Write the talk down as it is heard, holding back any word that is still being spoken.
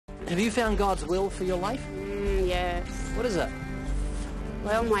Have you found God's will for your life? Yes. What is it?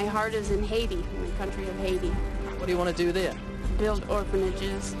 Well, my heart is in Haiti, in the country of Haiti. What do you want to do there? Build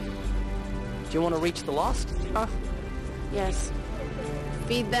orphanages. Do you want to reach the lost? Oh, yes.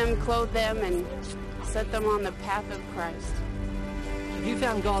 Feed them, clothe them, and set them on the path of Christ. Have you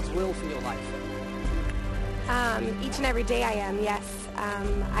found God's will for your life? Each and every day I am, yes.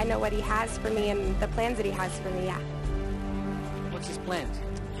 I know what he has for me and the plans that he has for me, yeah. What's his plans?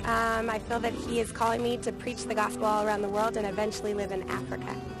 I feel that he is calling me to preach the gospel all around the world and eventually live in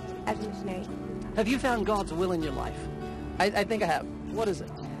Africa as a missionary. Have you found God's will in your life? I think I have. What is it?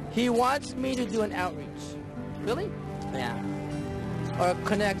 He wants me to do an outreach. Really? Yeah. Or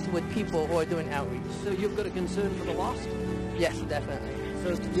connect with people who are doing outreach. So you've got a concern for the lost? Yes, definitely.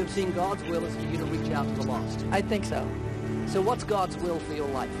 So you've seen God's will is for you to reach out to the lost? I think so. So what's God's will for your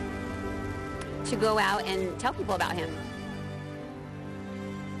life? To go out and tell people about him.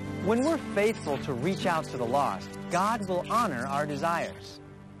 When we're faithful to reach out to the lost, God will honor our desires.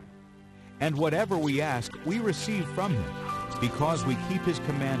 And whatever we ask, we receive from him, because we keep his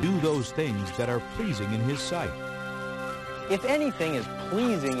command, do those things that are pleasing in his sight. If anything is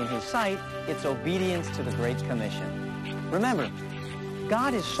pleasing in his sight, it's obedience to the Great Commission. Remember,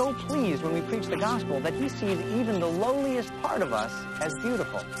 God is so pleased when we preach the gospel that he sees even the lowliest part of us as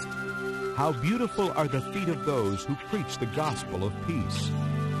beautiful. How beautiful are the feet of those who preach the gospel of peace.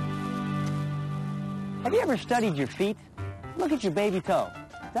 Have you ever studied your feet? Look at your baby toe.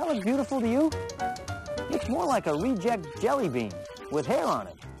 Does that look beautiful to you? It's more like a reject jelly bean with hair on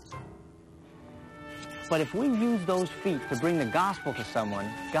it. But if we use those feet to bring the gospel to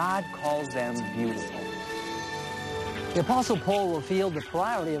someone, God calls them beautiful. The Apostle Paul revealed the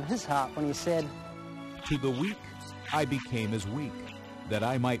priority of his heart when he said, To the weak I became as weak, that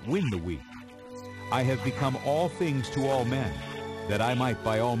I might win the weak. I have become all things to all men, that I might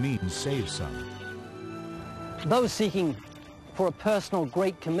by all means save some. those seeking for a personal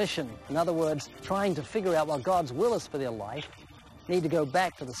great commission, in other words, trying to figure out what God's will is for their life, need to go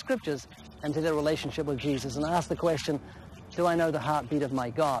back to the scriptures and to their relationship with Jesus and ask the question, do I know the heartbeat of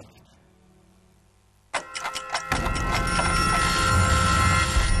my God?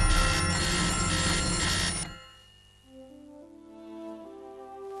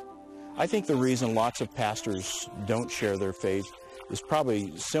 I think the reason lots of pastors don't share their faith is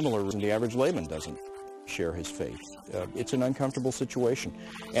probably similar to the average layman doesn't share his faith. It's an uncomfortable situation.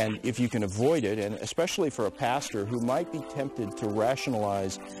 And if you can avoid it, and especially for a pastor who might be tempted to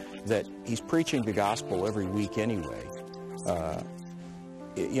rationalize that he's preaching the gospel every week anyway,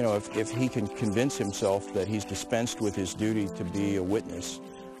 you know, if he can convince himself that he's dispensed with his duty to be a witness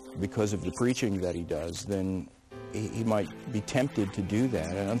because of the preaching that he does, then he might be tempted to do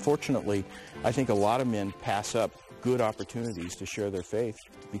that. And unfortunately, I think a lot of men pass up good opportunities to share their faith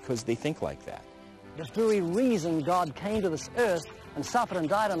because they think like that. The very reason God came to this earth and suffered and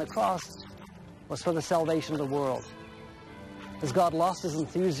died on the cross was for the salvation of the world. Has God lost his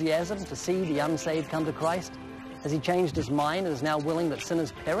enthusiasm to see the unsaved come to Christ? Has he changed his mind and is now willing that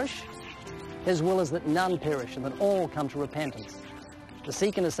sinners perish? His will is that none perish and that all come to repentance. To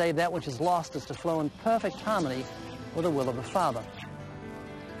seek and to save that which is lost is to flow in perfect harmony with the will of the Father.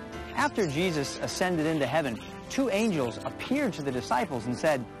 After Jesus ascended into heaven, 2 angels appeared to the disciples and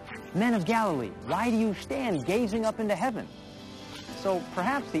said, "Men of Galilee, why do you stand gazing up into heaven?" So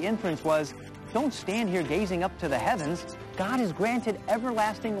perhaps the inference was, don't stand here gazing up to the heavens. God has granted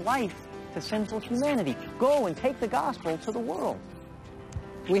everlasting life to sinful humanity. Go and take the gospel to the world.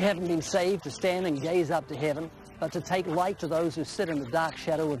 We haven't been saved to stand and gaze up to heaven, but to take light to those who sit in the dark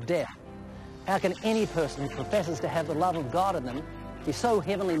shadow of death. How can any person who professes to have the love of God in them be so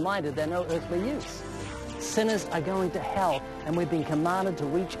heavenly minded they're no earthly use? Sinners are going to hell, and we've been commanded to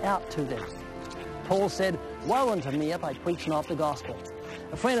reach out to them. Paul said, "Woe unto me if I preach not the gospel."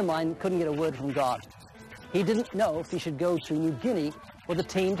 A friend of mine couldn't get a word from God. He didn't know if he should go to New Guinea with a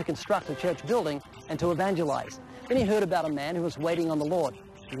team to construct a church building and to evangelize. Then he heard about a man who was waiting on the Lord.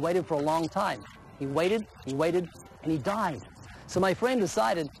 He waited for a long time. He waited, and he died. So my friend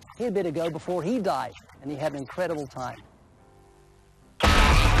decided he'd better go before he died, and he had an incredible time.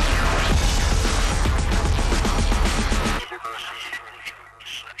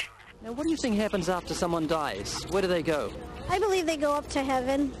 Now, what do you think happens after someone dies? Where do they go? I believe they go up to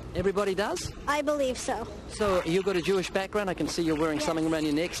heaven. Everybody does? I believe so. So you've got a Jewish background. I can see you're wearing something around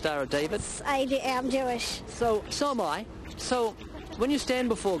your neck, Star of David. I am Jewish. So am I. So when you stand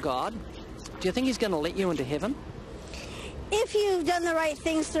before God, do you think he's going to let you into heaven? If you've done the right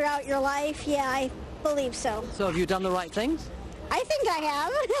things throughout your life, yeah, I believe so. So have you done the right things? I think I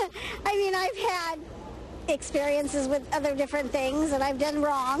have. I mean, I've had experiences with other different things that I've done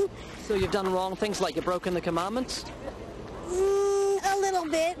wrong. So you've done wrong things, like you've broken the commandments? A little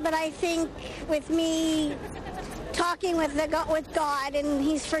bit, but I think with me talking with God, and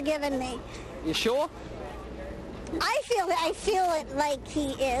He's forgiven me. You sure? I feel it like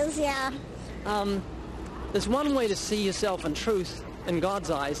He is, yeah. There's one way to see yourself in truth in God's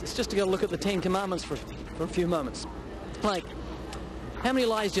eyes. It's just to go look at the 10 Commandments for a few moments. Like, how many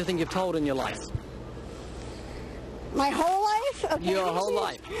lies do you think you've told in your life? My whole life? Okay. Your whole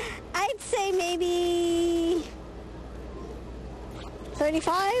life? I'd say maybe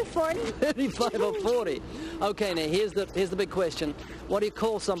 35, 40. 35 or 40. Okay, now here's the big question. What do you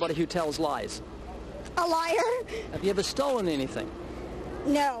call somebody who tells lies? A liar? Have you ever stolen anything?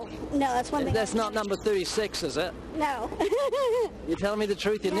 No, that's one thing. That's not number 36, is it? No. You're telling me the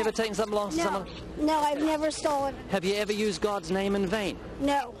truth? You've never taken something belongs to someone? No, I've never stolen. Have you ever used God's name in vain?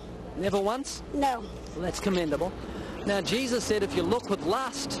 No. Never once? No. Well, that's commendable. Now, Jesus said if you look with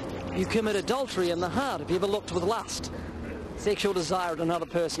lust, you commit adultery in the heart. Have you ever looked with lust? Sexual desire at another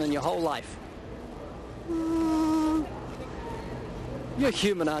person in your whole life? You're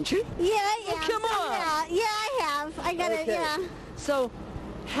human, aren't you? Yeah, I am. Oh, come on. Yeah, I have. I got it, yeah. So,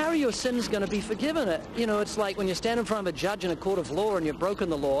 how are your sins going to be forgiven? You know, it's like when you stand in front of a judge in a court of law and you've broken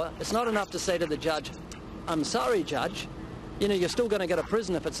the law, it's not enough to say to the judge, I'm sorry, judge. You know, you're still going to go to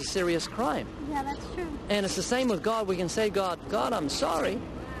prison if it's a serious crime. Yeah, that's true. And it's the same with God. We can say, God, I'm sorry,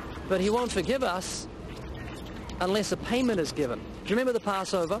 but He won't forgive us unless a payment is given. Do you remember the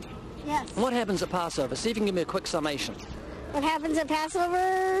Passover? Yes. What happens at Passover? See if you can give me a quick summation. What happens at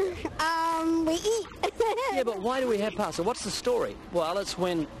Passover? We eat. Yeah, but why do we have Passover? What's the story? Well, it's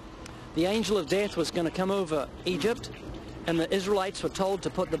when the angel of death was going to come over Egypt, and the Israelites were told to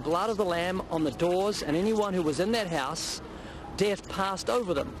put the blood of the lamb on the doors, and anyone who was in that house, death passed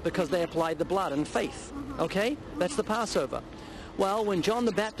over them because they applied the blood in faith. Okay? That's the Passover. Well, when John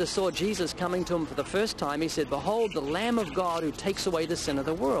the Baptist saw Jesus coming to him for the first time, he said, behold, the Lamb of God who takes away the sin of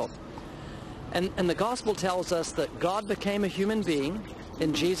the world. And the gospel tells us that God became a human being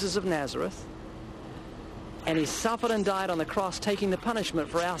in Jesus of Nazareth, and He suffered and died on the cross, taking the punishment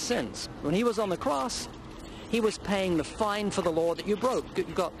for our sins. When He was on the cross, He was paying the fine for the law that you broke.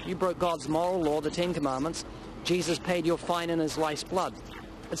 You broke God's moral law, the 10 Commandments. Jesus paid your fine in His life's blood.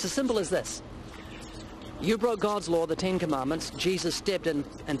 It's as simple as this. You broke God's law, the 10 Commandments. Jesus stepped in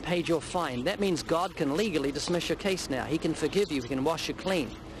and paid your fine. That means God can legally dismiss your case now. He can forgive you. He can wash you clean.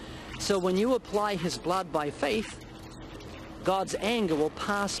 So when you apply His blood by faith, God's anger will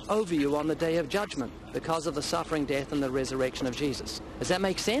pass over you on the day of judgment because of the suffering, death, and the resurrection of Jesus. Does that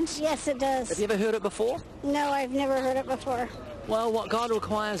make sense? Yes, it does. Have you ever heard it before? No, I've never heard it before. Well, what God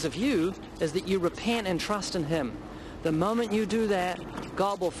requires of you is that you repent and trust in Him. The moment you do that,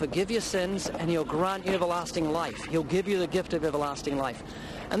 God will forgive your sins and He'll grant you everlasting life. He'll give you the gift of everlasting life.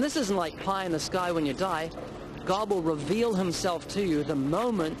 And this isn't like pie in the sky when you die. God will reveal Himself to you the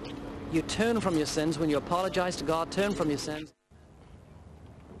moment you turn from your sins. When you apologize to God, turn from your sins.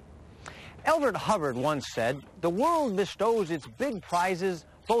 Elbert Hubbard once said, the world bestows its big prizes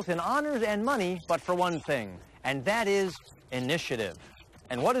both in honors and money, but for one thing, and that is initiative.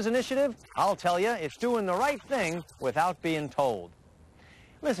 And what is initiative? I'll tell you, it's doing the right thing without being told.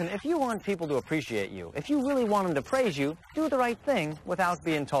 Listen, if you want people to appreciate you, if you really want them to praise you, do the right thing without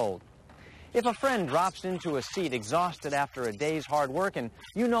being told. If a friend drops into a seat exhausted after a day's hard work and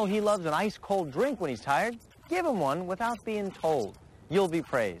you know he loves an ice-cold drink when he's tired, give him one without being told. You'll be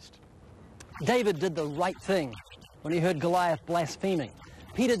praised. David did the right thing when he heard Goliath blaspheming.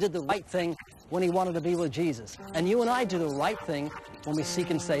 Peter did the right thing when he wanted to be with Jesus. And you and I do the right thing when we seek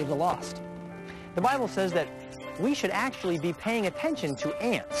and save the lost. The Bible says that we should actually be paying attention to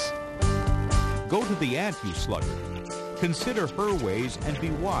ants. Go to the ant, you sluggard. Consider her ways and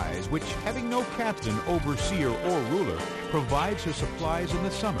be wise, which, having no captain, overseer, or ruler, provides her supplies in the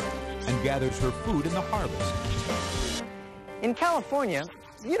summer and gathers her food in the harvest. In California,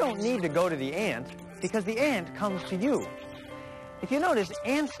 you don't need to go to the ant because the ant comes to you. If you notice,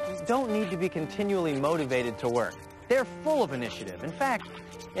 ants don't need to be continually motivated to work. They're full of initiative. In fact,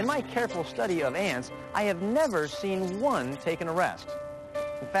 in my careful study of ants, I have never seen one taking a rest.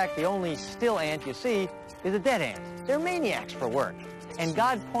 In fact, the only still ant you see is a dead ant. They're maniacs for work, and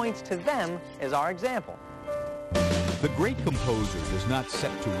God points to them as our example. The great composer does not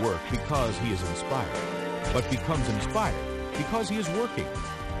set to work because he is inspired, but becomes inspired because he is working.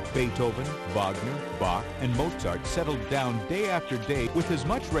 Beethoven, Wagner, Bach, and Mozart settled down day after day with as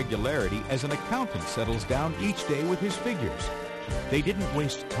much regularity as an accountant settles down each day with his figures. They didn't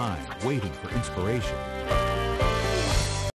waste time waiting for inspiration.